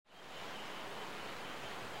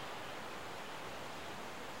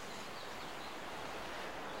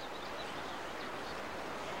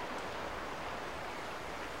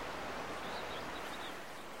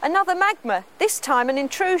Another magma, this time an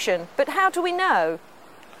intrusion, but how do we know?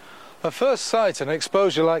 At first sight, an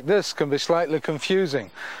exposure like this can be slightly confusing.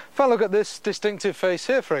 If I look at this distinctive face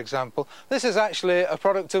here, for example, this is actually a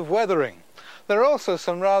product of weathering. There are also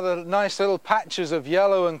some rather nice little patches of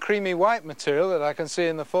yellow and creamy white material that I can see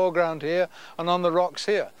in the foreground here and on the rocks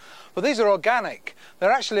here. But these are organic.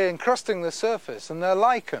 They're actually encrusting the surface and they're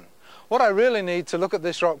lichen. What I really need to look at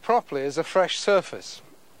this rock properly is a fresh surface.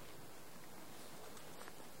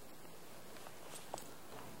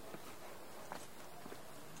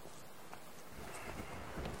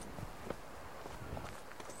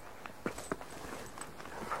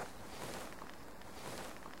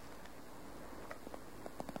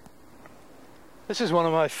 This is one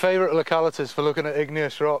of my favourite localities for looking at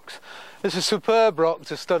igneous rocks. It's a superb rock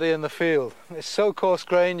to study in the field. It's so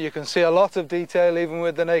coarse-grained you can see a lot of detail even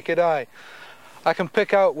with the naked eye. I can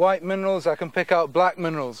pick out white minerals, I can pick out black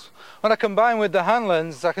minerals. When I combine with the hand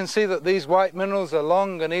lens, I can see that these white minerals are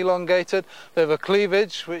long and elongated. They have a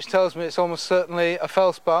cleavage, which tells me it's almost certainly a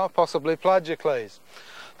felspar, possibly plagioclase.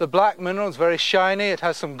 The black mineral is very shiny, it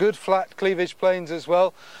has some good flat cleavage planes as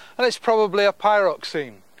well, and it's probably a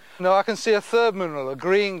pyroxene. Now I can see a third mineral, a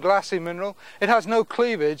green glassy mineral. It has no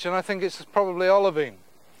cleavage and I think it's probably olivine.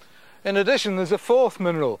 In addition, there's a fourth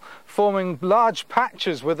mineral forming large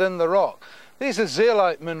patches within the rock. These are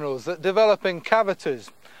zeolite minerals that develop in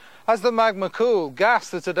cavities. As the magma cooled,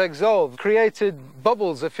 gas that had exhaled created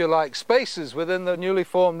bubbles, if you like, spaces within the newly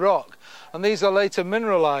formed rock, and these are later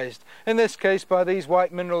mineralized, in this case by these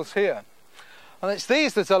white minerals here. And it's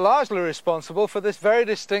these that are largely responsible for this very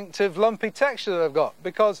distinctive lumpy texture that I've got,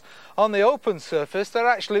 because on the open surface they're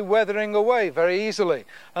actually weathering away very easily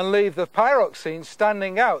and leave the pyroxene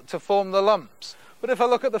standing out to form the lumps. But if I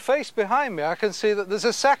look at the face behind me, I can see that there's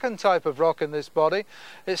a second type of rock in this body.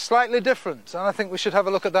 It's slightly different, and I think we should have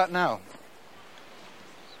a look at that now.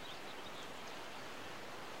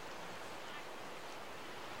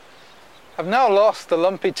 I've now lost the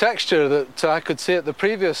lumpy texture that I could see at the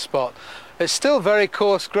previous spot. It's still very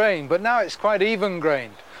coarse grained, but now it's quite even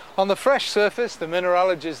grained. On the fresh surface, the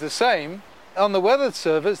mineralogy is the same. On the weathered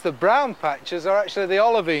surface, the brown patches are actually the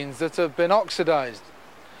olivines that have been oxidized.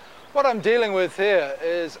 What I'm dealing with here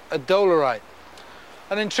is a dolerite,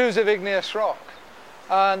 an intrusive igneous rock.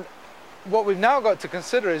 And what we've now got to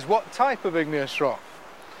consider is what type of igneous rock.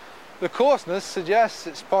 The coarseness suggests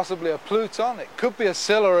it's possibly a pluton, it could be a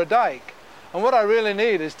sill or a dike. And what I really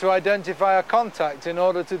need is to identify a contact in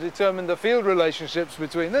order to determine the field relationships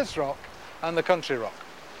between this rock and the country rock.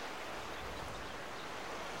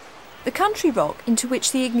 The country rock into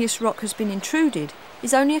which the igneous rock has been intruded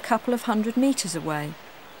is only a couple of 100 metres away.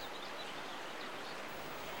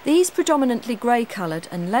 These predominantly grey-coloured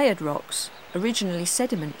and layered rocks, originally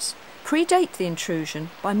sediments, predate the intrusion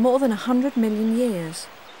by more than 100 million years.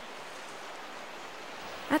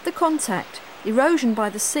 At the contact, erosion by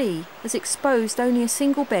the sea has exposed only a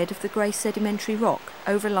single bed of the grey sedimentary rock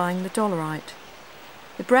overlying the dolerite,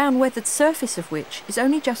 the brown weathered surface of which is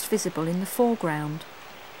only just visible in the foreground.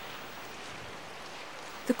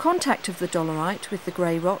 The contact of the dolerite with the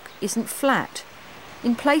grey rock isn't flat.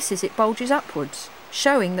 In places it bulges upwards,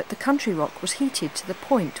 showing that the country rock was heated to the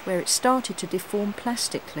point where it started to deform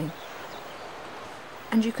plastically.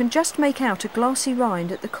 And you can just make out a glassy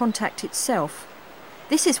rind at the contact itself.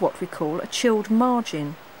 This is what we call a chilled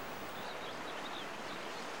margin.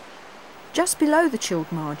 Just below the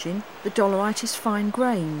chilled margin, the dolerite is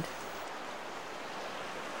fine-grained.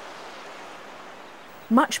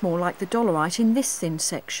 Much more like the dolerite in this thin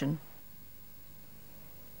section.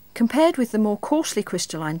 Compared with the more coarsely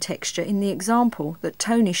crystalline texture in the example that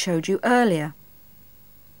Tony showed you earlier.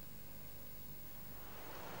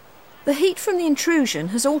 The heat from the intrusion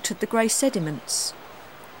has altered the grey sediments.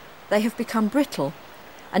 They have become brittle,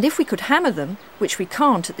 and if we could hammer them, which we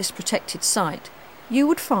can't at this protected site, you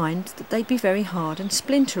would find that they'd be very hard and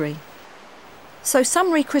splintery. So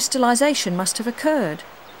some recrystallisation must have occurred,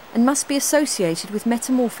 and must be associated with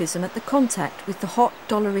metamorphism at the contact with the hot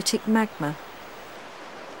doleritic magma.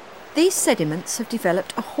 These sediments have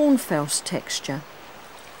developed a hornfels texture,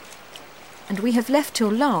 and we have left till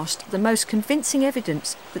last the most convincing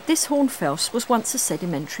evidence that this hornfels was once a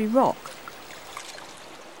sedimentary rock.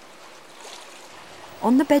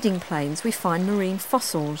 On the bedding planes we find marine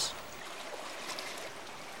fossils.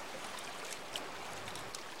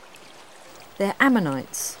 They're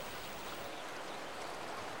ammonites.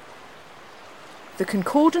 The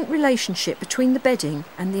concordant relationship between the bedding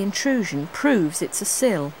and the intrusion proves it's a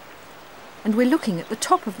sill, and we're looking at the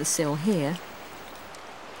top of the sill here.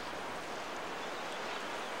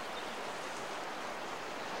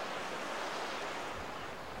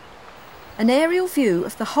 An aerial view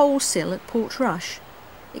of the whole sill at Portrush,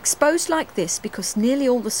 exposed like this because nearly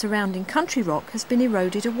all the surrounding country rock has been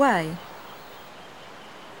eroded away.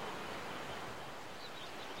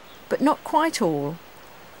 But not quite all.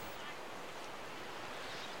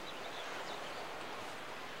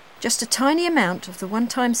 Just a tiny amount of the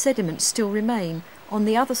one-time sediments still remain on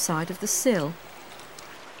the other side of the sill.